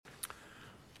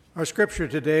Our scripture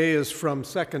today is from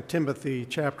 2 Timothy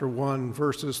chapter 1,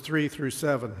 verses 3 through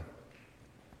 7.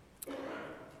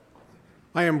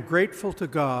 I am grateful to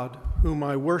God, whom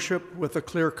I worship with a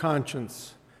clear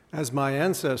conscience, as my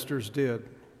ancestors did,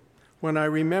 when I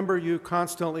remember you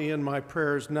constantly in my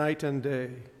prayers night and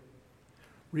day.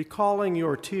 Recalling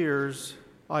your tears,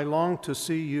 I long to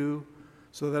see you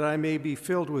so that I may be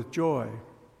filled with joy.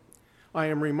 I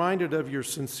am reminded of your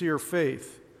sincere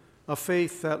faith, a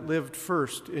faith that lived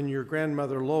first in your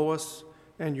grandmother Lois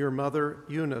and your mother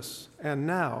Eunice, and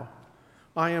now,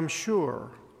 I am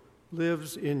sure,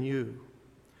 lives in you.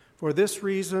 For this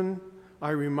reason,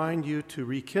 I remind you to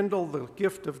rekindle the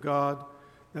gift of God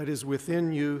that is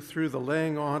within you through the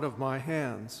laying on of my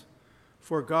hands.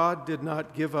 For God did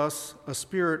not give us a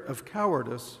spirit of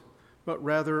cowardice, but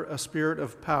rather a spirit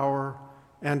of power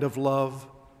and of love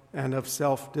and of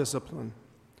self-discipline.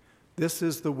 This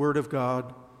is the word of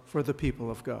God for the people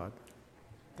of God.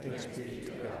 Thanks be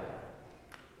to God.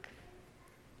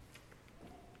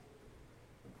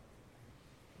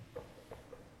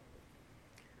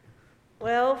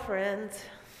 Well, friends,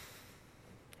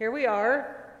 here we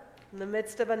are in the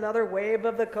midst of another wave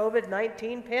of the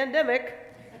COVID-19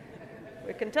 pandemic.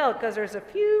 We can tell because there's a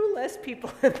few less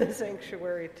people in the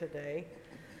sanctuary today.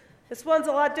 This one's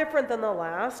a lot different than the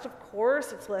last, of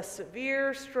course. It's less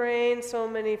severe strain. So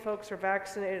many folks are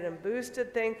vaccinated and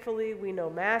boosted, thankfully. We know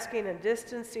masking and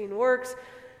distancing works,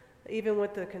 even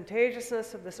with the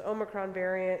contagiousness of this Omicron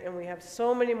variant, and we have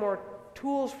so many more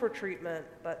tools for treatment,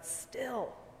 but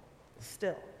still,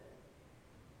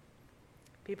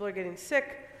 people are getting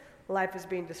sick. Life is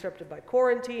being disrupted by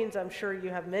quarantines. I'm sure you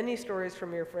have many stories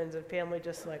from your friends and family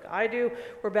just like I do.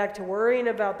 We're back to worrying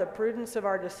about the prudence of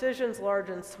our decisions, large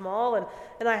and small.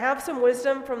 And I have some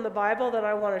wisdom from the Bible that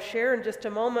I want to share in just a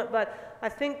moment, but I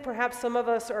think perhaps some of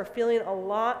us are feeling a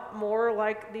lot more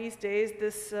like these days,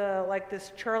 like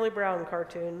this Charlie Brown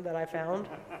cartoon that I found.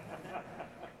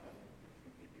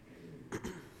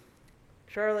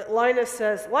 Linus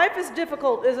says, "Life is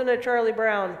difficult, isn't it, Charlie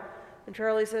Brown?" And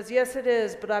Charlie says, "Yes, it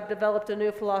is, but I've developed a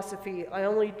new philosophy. I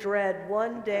only dread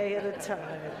one day at a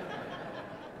time."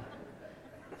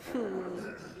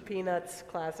 Peanuts,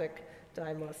 classic,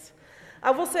 timeless. I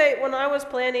will say, when I was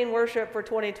planning worship for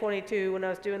 2022, when I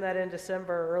was doing that in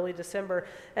early December,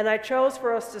 and I chose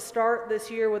for us to start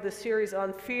this year with a series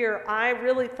on fear, I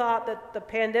really thought that the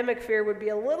pandemic fear would be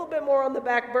a little bit more on the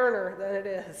back burner than it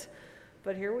is.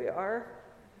 But here we are.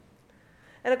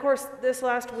 And of course, this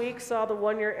last week saw the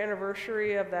one-year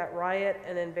anniversary of that riot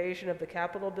and invasion of the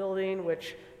Capitol building,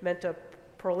 which meant a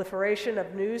proliferation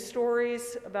of news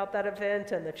stories about that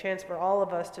event and the chance for all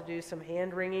of us to do some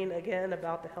hand-wringing again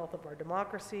about the health of our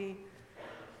democracy.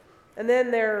 And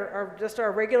then there are just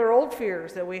our regular old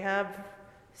fears that we have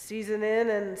season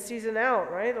in and season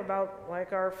out, right? About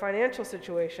like our financial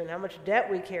situation, how much debt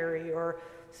we carry, or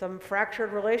some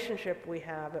fractured relationship we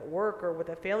have at work or with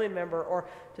a family member, or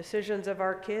decisions of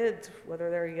our kids, whether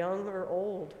they're young or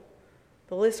old.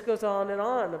 The list goes on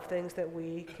of things that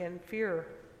we can fear.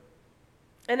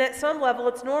 And at some level,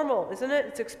 it's normal, isn't it?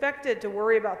 It's expected to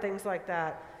worry about things like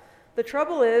that. The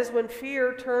trouble is when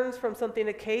fear turns from something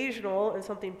occasional and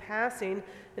something passing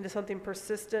into something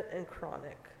persistent and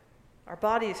chronic. Our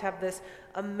bodies have this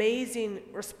amazing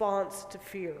response to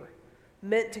fear,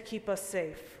 meant to keep us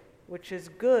safe, which is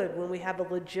good when we have a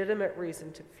legitimate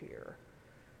reason to fear.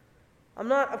 I'm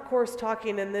not, of course,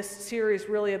 talking in this series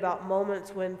really about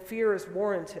moments when fear is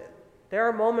warranted. There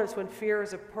are moments when fear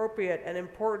is appropriate and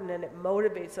important and it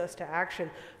motivates us to action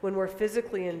when we're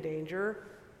physically in danger.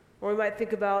 Or we might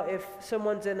think about if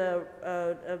someone's in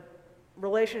a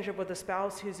relationship with a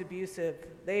spouse who's abusive.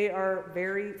 They are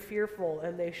very fearful,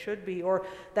 and they should be. Or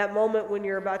that moment when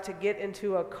you're about to get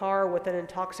into a car with an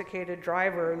intoxicated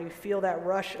driver and you feel that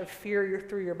rush of fear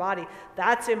through your body.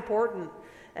 That's important.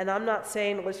 And I'm not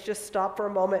saying let's just stop for a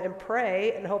moment and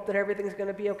pray and hope that everything's going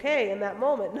to be okay in that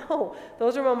moment. No,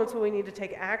 those are moments when we need to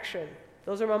take action.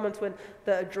 Those are moments when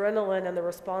the adrenaline and the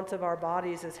response of our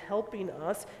bodies is helping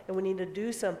us, and we need to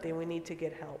do something. We need to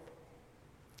get help.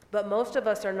 But most of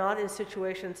us are not in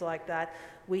situations like that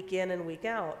week in and week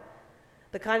out.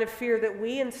 The kind of fear that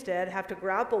we instead have to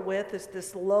grapple with is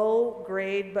this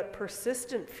low-grade but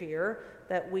persistent fear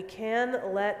that we can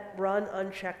let run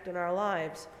unchecked in our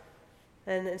lives.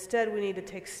 And instead, we need to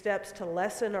take steps to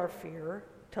lessen our fear,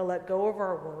 to let go of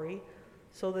our worry,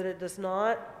 so that it does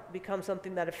not become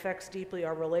something that affects deeply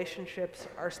our relationships,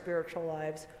 our spiritual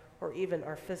lives, or even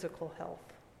our physical health.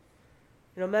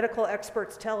 Medical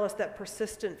experts tell us that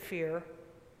persistent fear,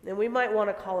 and we might want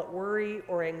to call it worry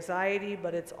or anxiety,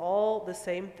 but it's all the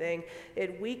same thing.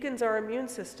 It weakens our immune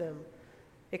system.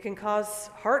 It can cause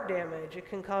heart damage. It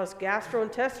can cause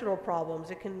gastrointestinal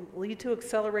problems. It can lead to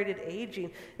accelerated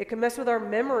aging. It can mess with our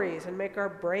memories and make our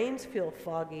brains feel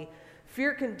foggy.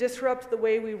 Fear can disrupt the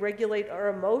way we regulate our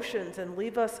emotions and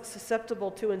leave us susceptible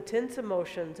to intense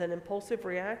emotions and impulsive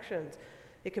reactions.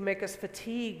 It can make us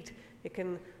fatigued. It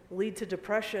can lead to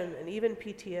depression and even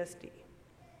PTSD.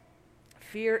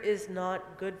 Fear is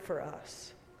not good for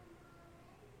us.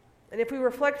 And if we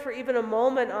reflect for even a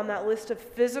moment on that list of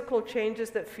physical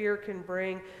changes that fear can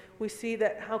bring, we see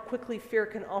that how quickly fear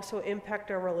can also impact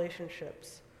our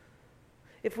relationships.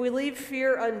 If we leave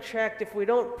fear unchecked, if we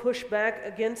don't push back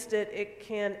against it, it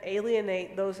can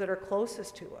alienate those that are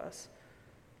closest to us.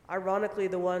 Ironically,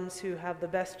 the ones who have the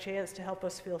best chance to help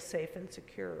us feel safe and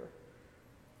secure.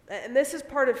 And this is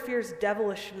part of fear's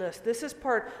devilishness. This is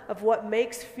part of what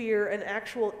makes fear an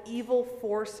actual evil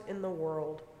force in the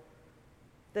world.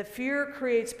 That fear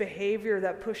creates behavior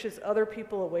that pushes other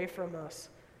people away from us.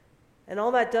 And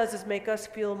all that does is make us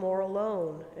feel more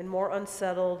alone and more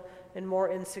unsettled and more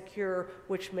insecure,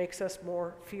 which makes us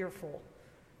more fearful.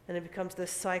 And it becomes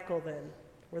this cycle then,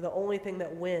 where the only thing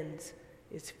that wins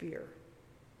is fear.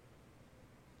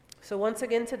 So once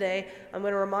again today, I'm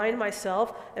going to remind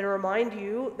myself and remind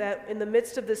you that in the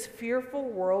midst of this fearful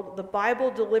world, the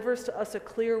Bible delivers to us a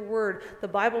clear word. The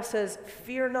Bible says,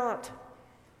 "Fear not."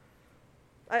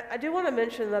 I do want to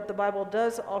mention that the Bible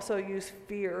does also use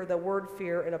fear, the word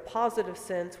fear, in a positive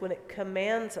sense when it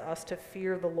commands us to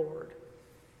fear the Lord.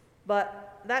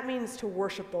 But that means to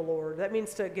worship the Lord. That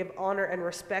means to give honor and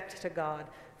respect to God.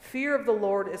 Fear of the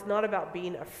Lord is not about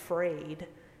being afraid.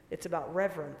 It's about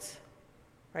reverence.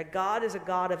 Right? God is a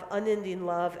God of unending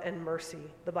love and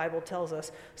mercy, the Bible tells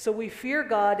us. So we fear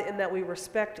God in that we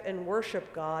respect and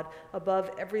worship God above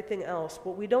everything else.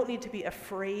 But we don't need to be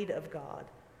afraid of God.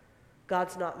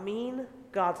 God's not mean,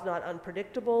 God's not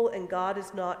unpredictable, and God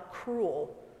is not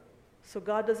cruel. So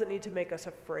God doesn't need to make us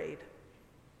afraid.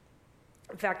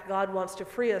 In fact, God wants to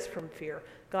free us from fear.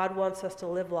 God wants us to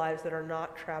live lives that are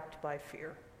not trapped by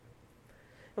fear.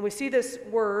 And we see this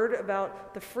word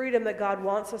about the freedom that God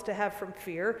wants us to have from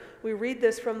fear. We read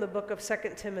this from the book of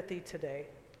 2 Timothy today.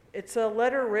 It's a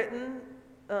letter written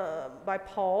by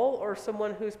Paul, or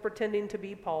someone who's pretending to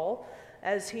be Paul,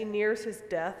 as he nears his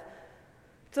death.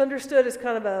 It's understood as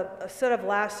kind of a set of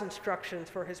last instructions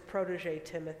for his protege,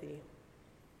 Timothy.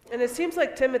 And it seems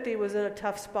like Timothy was in a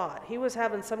tough spot. He was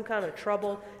having some kind of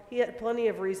trouble. He had plenty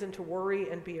of reason to worry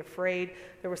and be afraid.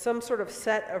 There was some sort of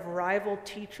set of rival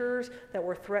teachers that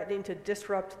were threatening to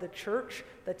disrupt the church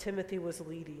that Timothy was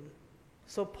leading.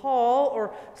 So Paul,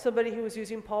 or somebody who was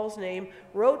using Paul's name,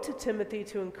 wrote to Timothy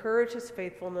to encourage his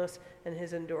faithfulness and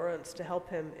his endurance to help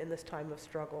him in this time of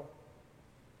struggle.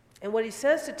 And what he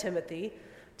says to Timothy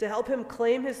to help him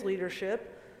claim his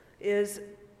leadership is,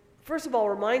 first of all,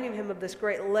 reminding him of this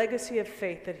great legacy of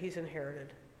faith that he's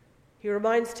inherited. He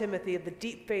reminds Timothy of the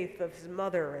deep faith of his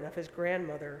mother and of his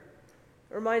grandmother.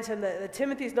 It reminds him that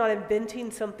Timothy's not inventing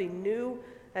something new.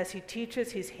 As he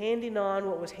teaches, he's handing on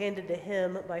what was handed to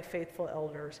him by faithful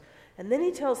elders. And then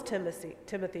he tells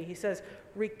Timothy, he says,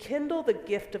 rekindle the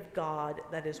gift of God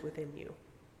that is within you.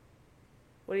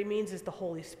 What he means is the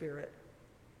Holy Spirit.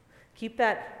 Keep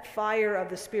that fire of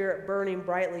the Spirit burning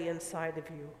brightly inside of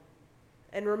you.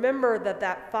 And remember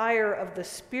that fire of the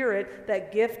Spirit,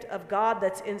 that gift of God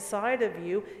that's inside of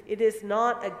you, it is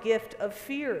not a gift of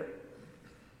fear.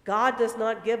 God does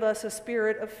not give us a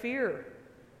spirit of fear.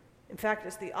 In fact,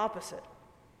 it's the opposite.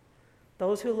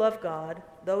 Those who love God,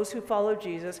 those who follow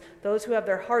Jesus, those who have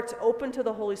their hearts open to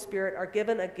the Holy Spirit are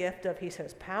given a gift of, he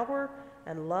says, power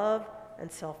and love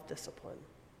and self-discipline.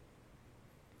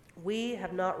 We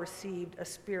have not received a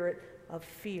spirit of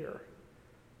fear.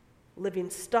 Living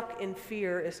stuck in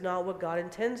fear is not what God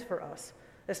intends for us.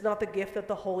 It's not the gift that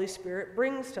the Holy Spirit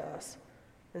brings to us.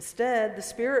 Instead, the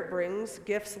Spirit brings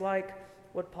gifts like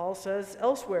what Paul says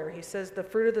elsewhere. He says the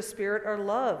fruit of the Spirit are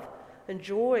love and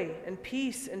joy and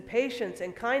peace and patience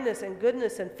and kindness and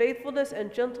goodness and faithfulness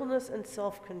and gentleness and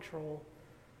self-control.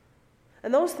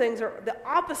 And those things are the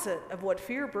opposite of what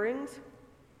fear brings.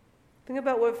 Think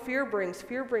about what fear brings.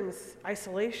 Fear brings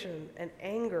isolation and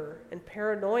anger and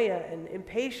paranoia and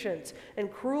impatience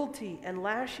and cruelty and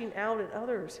lashing out at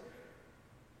others.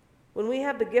 When we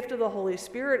have the gift of the Holy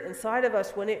Spirit inside of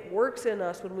us, when it works in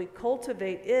us, when we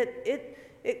cultivate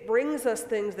it brings us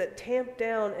things that tamp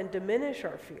down and diminish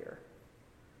our fear.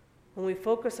 When we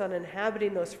focus on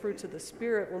inhabiting those fruits of the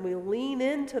Spirit, when we lean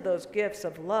into those gifts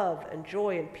of love and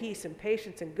joy and peace and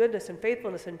patience and goodness and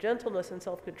faithfulness and gentleness and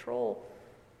self-control,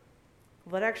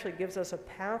 well, that actually gives us a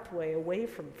pathway away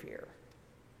from fear.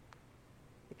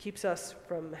 It keeps us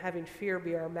from having fear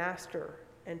be our master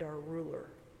and our ruler.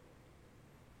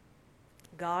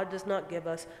 God does not give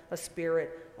us a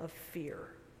spirit of fear.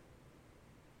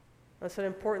 That's an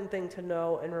important thing to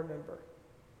know and remember.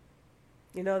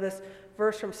 You know, this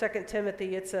verse from 2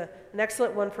 Timothy, it's an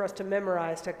excellent one for us to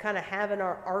memorize, to kind of have in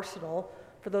our arsenal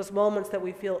for those moments that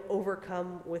we feel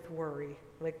overcome with worry.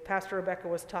 Like Pastor Rebecca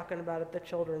was talking about at the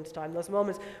children's time, those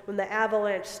moments when the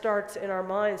avalanche starts in our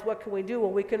minds, what can we do?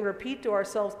 Well, we can repeat to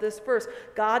ourselves this verse: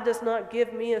 God does not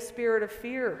give me a spirit of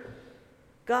fear.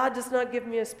 God does not give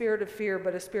me a spirit of fear,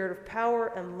 but a spirit of power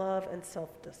and love and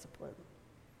self-discipline.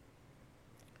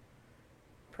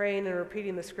 Praying and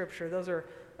repeating the scripture, those are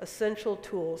essential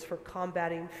tools for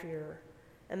combating fear.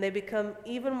 And they become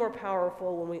even more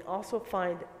powerful when we also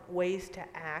find ways to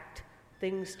act,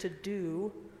 things to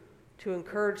do, to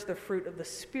encourage the fruit of the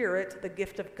Spirit, the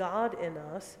gift of God in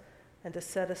us, and to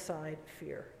set aside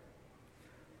fear.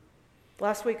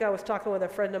 Last week I was texting with a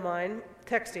friend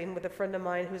of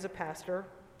mine who's a pastor,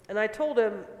 and I told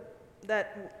him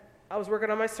that I was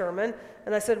working on my sermon,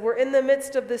 and I said, we're in the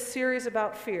midst of this series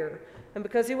about fear. And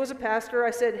because he was a pastor,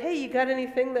 I said, hey, you got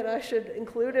anything that I should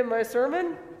include in my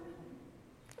sermon?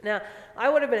 Now, I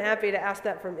would have been happy to ask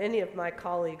that from any of my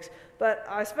colleagues, but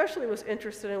I especially was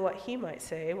interested in what he might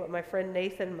say, what my friend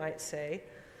Nathan might say,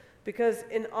 because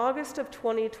in August of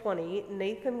 2020,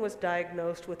 Nathan was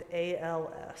diagnosed with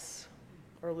ALS,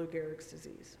 or Lou Gehrig's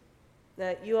disease.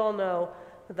 Now, you all know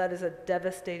that is a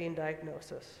devastating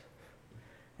diagnosis.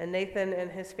 And Nathan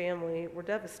and his family were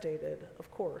devastated,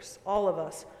 of course. All of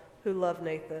us who love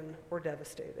Nathan were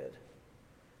devastated.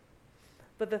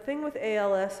 But the thing with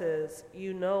ALS is,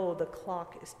 you know the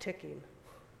clock is ticking.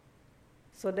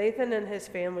 So Nathan and his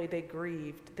family, they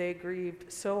grieved. They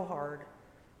grieved so hard.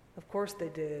 Of course they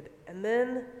did. And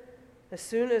then, as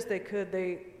soon as they could,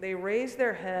 they raised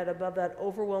their head above that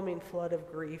overwhelming flood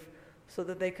of grief so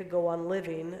that they could go on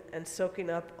living and soaking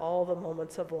up all the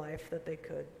moments of life that they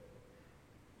could.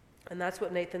 And that's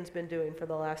what Nathan's been doing for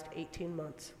the last 18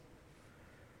 months.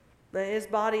 Now, his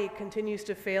body continues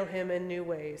to fail him in new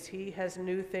ways. He has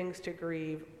new things to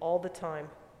grieve all the time.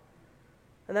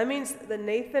 And that means that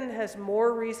Nathan has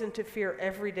more reason to fear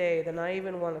every day than I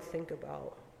even want to think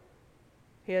about.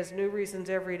 He has new reasons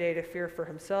every day to fear for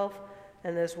himself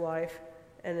and his wife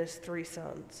and his 3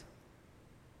 sons.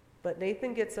 But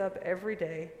Nathan gets up every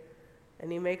day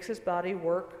and he makes his body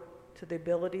work to the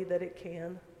ability that it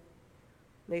can.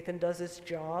 Nathan does his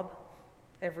job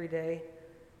every day.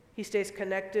 He stays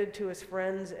connected to his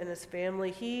friends and his family.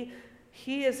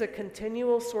 He is a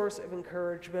continual source of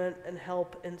encouragement and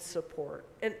help and support.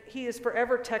 And he is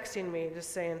forever texting me,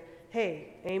 just saying,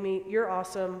 hey, Amy, you're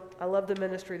awesome. I love the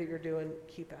ministry that you're doing.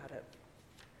 Keep at it.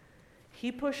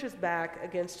 He pushes back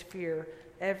against fear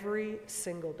every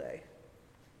single day.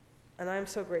 And I'm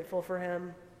so grateful for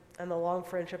him and the long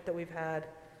friendship that we've had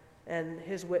and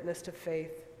his witness to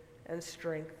faith and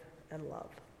strength and love.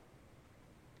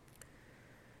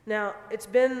 Now, it's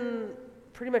been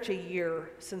pretty much a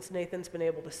year since Nathan's been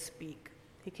able to speak.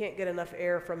 He can't get enough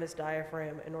air from his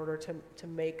diaphragm in order to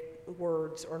make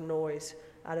words or noise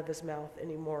out of his mouth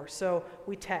anymore. So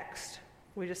we text.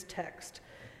 We just text.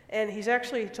 And he's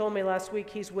actually told me last week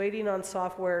he's waiting on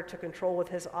software to control with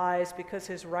his eyes because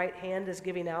his right hand is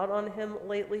giving out on him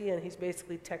lately, and he's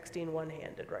basically texting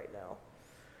one-handed right now.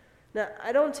 Now,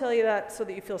 I don't tell you that so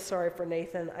that you feel sorry for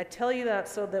Nathan. I tell you that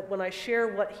so that when I share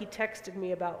what he texted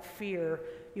me about fear,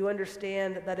 you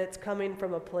understand that it's coming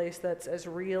from a place that's as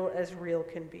real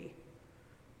can be.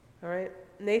 All right?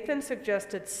 Nathan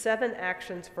suggested 7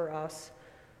 actions for us,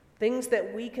 things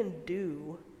that we can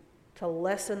do to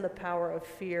lessen the power of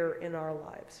fear in our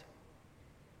lives.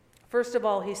 First of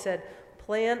all, he said,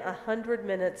 plan 100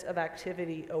 minutes of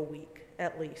activity a week,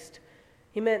 at least.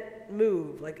 He meant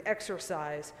move, like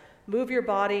exercise. Move your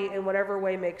body in whatever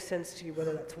way makes sense to you,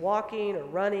 whether that's walking or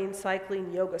running,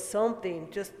 cycling, yoga, something,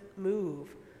 just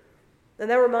move. And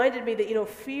that reminded me that,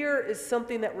 fear is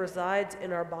something that resides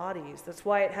in our bodies. That's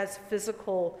why it has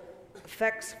physical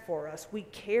effects for us. We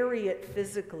carry it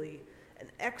physically. And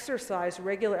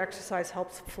regular exercise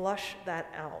helps flush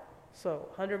that out. So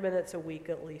 100 minutes a week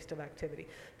at least of activity.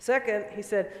 Second, he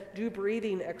said, do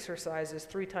breathing exercises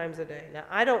 3 times a day. Now,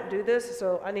 I don't do this,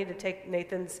 so I need to take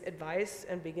Nathan's advice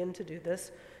and begin to do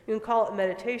this. You can call it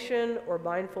meditation or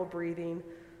mindful breathing.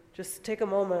 Just take a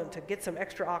moment to get some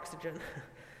extra oxygen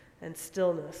and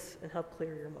stillness and help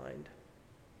clear your mind.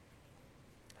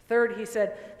 Third, he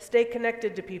said, stay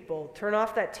connected to people. Turn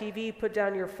off that TV, put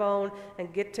down your phone,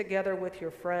 and get together with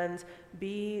your friends.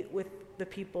 Be with the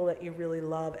people that you really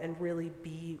love and really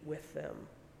be with them.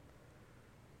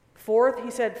 Fourth,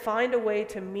 he said, find a way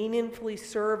to meaningfully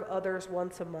serve others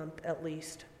once a month at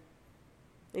least.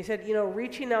 He said,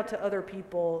 reaching out to other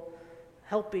people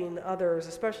helping others,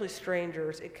 especially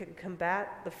strangers, it can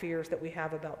combat the fears that we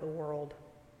have about the world.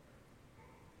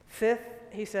 Fifth,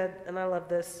 he said, and I love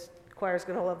this, the choir's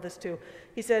going to love this too.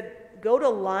 He said, go to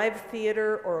live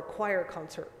theater or a choir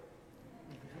concert.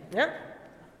 Yeah.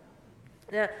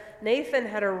 Now, Nathan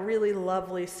had a really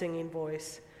lovely singing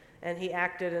voice, and he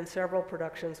acted in several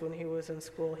productions when he was in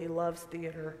school. He loves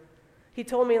theater. He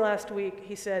told me last week,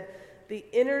 he said, the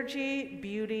energy,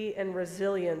 beauty, and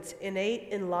resilience innate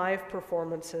in live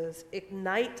performances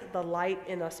ignite the light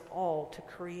in us all to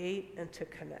create and to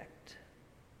connect.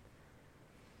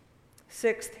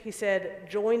 Sixth, he said,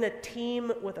 join a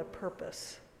team with a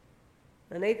purpose.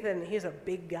 Now Nathan, he's a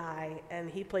big guy,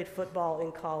 and he played football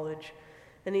in college.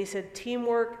 And he said,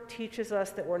 teamwork teaches us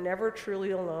that we're never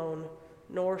truly alone,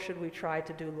 nor should we try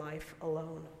to do life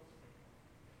alone.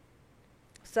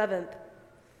 Seventh,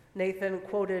 Nathan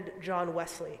quoted John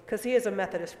Wesley, because he is a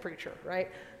Methodist preacher,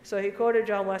 right? So he quoted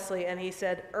John Wesley, and he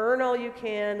said, earn all you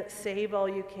can, save all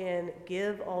you can,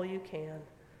 give all you can.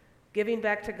 Giving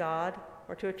back to God,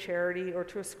 or to a charity, or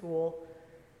to a school,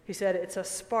 he said, it's a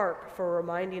spark for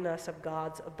reminding us of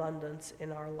God's abundance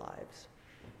in our lives.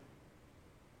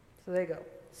 So there you go.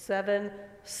 7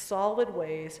 solid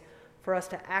ways for us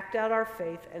to act out our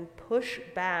faith and push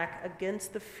back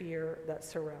against the fear that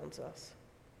surrounds us.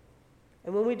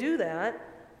 And when we do that,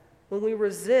 when we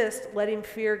resist letting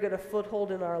fear get a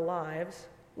foothold in our lives,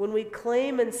 when we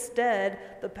claim instead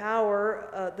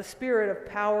the spirit of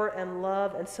power and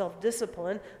love and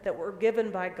self-discipline that we're given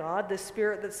by God, the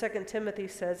spirit that 2 Timothy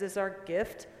says is our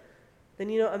gift, then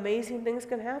amazing things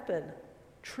can happen.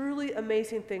 Truly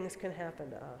amazing things can happen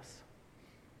to us.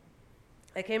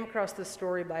 I came across this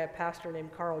story by a pastor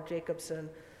named Carl Jacobson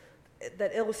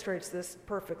that illustrates this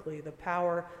perfectly, the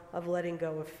power of letting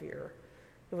go of fear.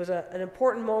 It was an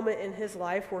important moment in his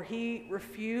life where he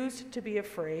refused to be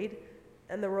afraid,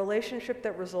 and the relationship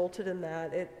that resulted in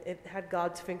that, it had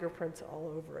God's fingerprints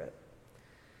all over it.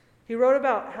 He wrote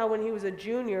about how when he was a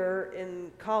junior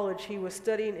in college, he was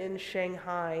studying in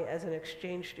Shanghai as an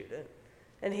exchange student.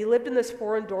 And he lived in this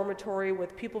foreign dormitory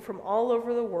with people from all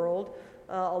over the world,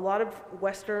 a lot of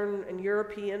Western and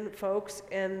European folks,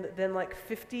 and then like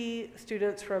 50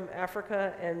 students from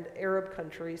Africa and Arab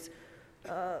countries.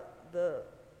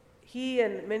 He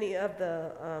and many of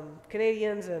the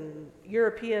Canadians and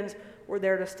Europeans were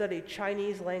there to study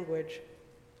Chinese language.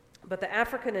 But the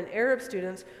African and Arab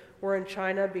students were in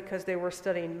China because they were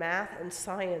studying math and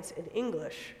science in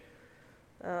English.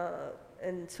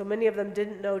 And so many of them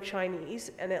didn't know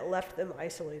Chinese, and it left them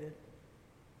isolated.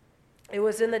 It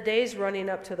was in the days running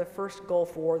up to the first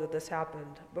Gulf War that this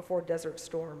happened, before Desert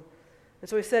Storm. And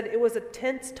so he said it was a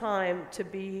tense time to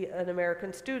be an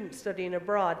American student studying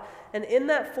abroad. And in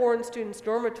that foreign students'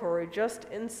 dormitory, just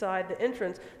inside the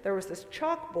entrance, there was this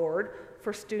chalkboard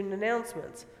for student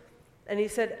announcements. And he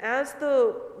said as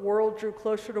the world drew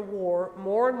closer to war,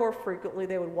 more and more frequently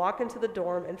they would walk into the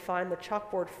dorm and find the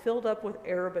chalkboard filled up with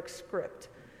Arabic script.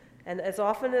 And as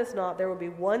often as not, there would be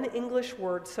one English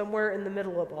word somewhere in the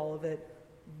middle of all of it,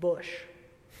 Bush.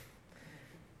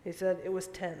 He said it was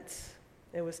tense.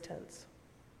 It was tense.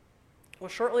 Well,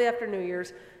 shortly after New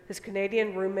Year's, his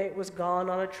Canadian roommate was gone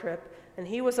on a trip, and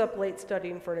he was up late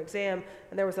studying for an exam,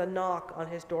 and there was a knock on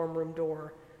his dorm room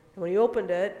door. And when he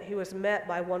opened it, he was met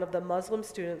by one of the Muslim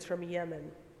students from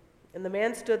Yemen. And the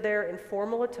man stood there in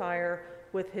formal attire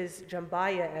with his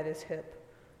jambaya at his hip,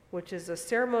 which is a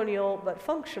ceremonial but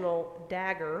functional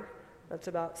dagger that's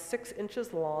about 6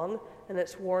 inches long, and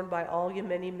it's worn by all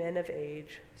Yemeni men of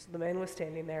age. So the man was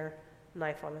standing there,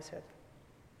 knife on his hip.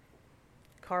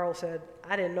 Carl said,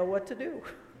 I didn't know what to do.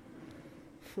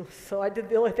 So I did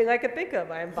the only thing I could think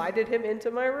of. I invited him into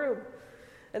my room.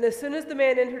 And as soon as the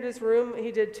man entered his room,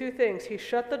 he did 2 things. He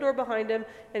shut the door behind him,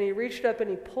 and he reached up and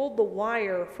he pulled the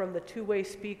wire from the 2-way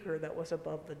speaker that was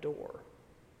above the door.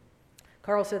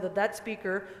 Carl said that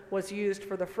speaker was used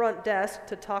for the front desk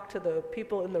to talk to the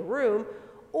people in the room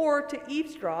or to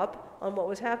eavesdrop on what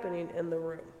was happening in the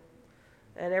room.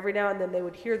 And every now and then they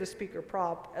would hear the speaker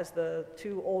prop as the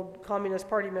 2 old Communist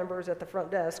Party members at the front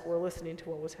desk were listening to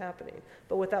what was happening.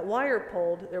 But with that wire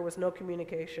pulled, there was no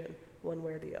communication one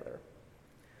way or the other.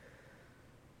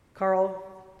 Carl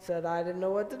said, I didn't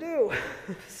know what to do.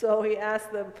 So he asked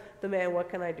the man, what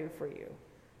can I do for you?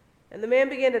 And the man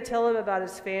began to tell him about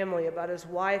his family, about his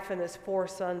wife and his 4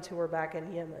 sons who were back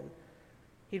in Yemen.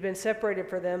 He'd been separated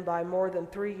from them by more than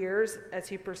 3 years as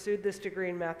he pursued this degree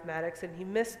in mathematics, and he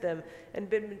missed them.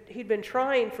 And he'd been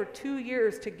trying for 2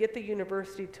 years to get the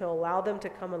university to allow them to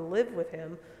come and live with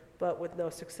him, but with no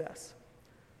success.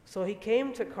 So he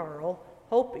came to Carl,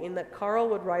 hoping that Carl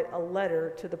would write a letter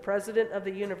to the president of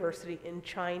the university in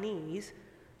Chinese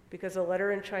because a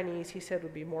letter in Chinese, he said,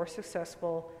 would be more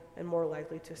successful and more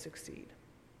likely to succeed.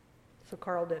 So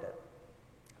Carl did it.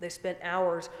 They spent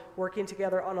hours working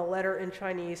together on a letter in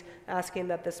Chinese asking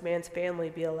that this man's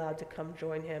family be allowed to come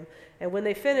join him. And when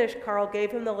they finished, Carl gave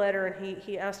him the letter and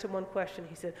he asked him one question.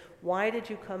 He said, "Why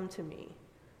did you come to me?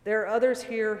 There are others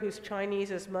here whose Chinese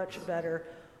is much better,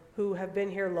 who have been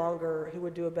here longer, who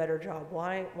would do a better job.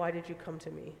 Why did you come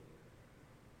to me?"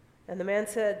 And the man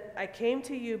said, "I came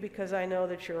to you because I know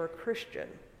that you're a Christian,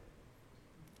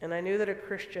 and I knew that a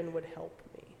Christian would help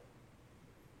me."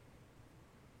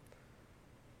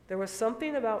 There was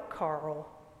something about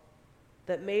Carl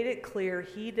that made it clear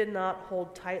he did not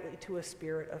hold tightly to a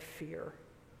spirit of fear,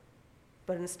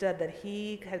 but instead that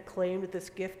he had claimed this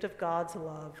gift of God's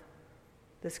love,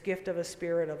 this gift of a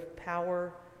spirit of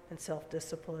power and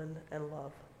self-discipline and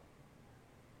love.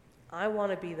 I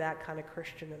want to be that kind of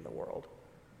Christian in the world,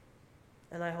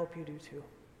 and I hope you do too.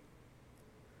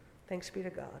 Thanks be to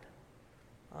God.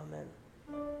 Amen.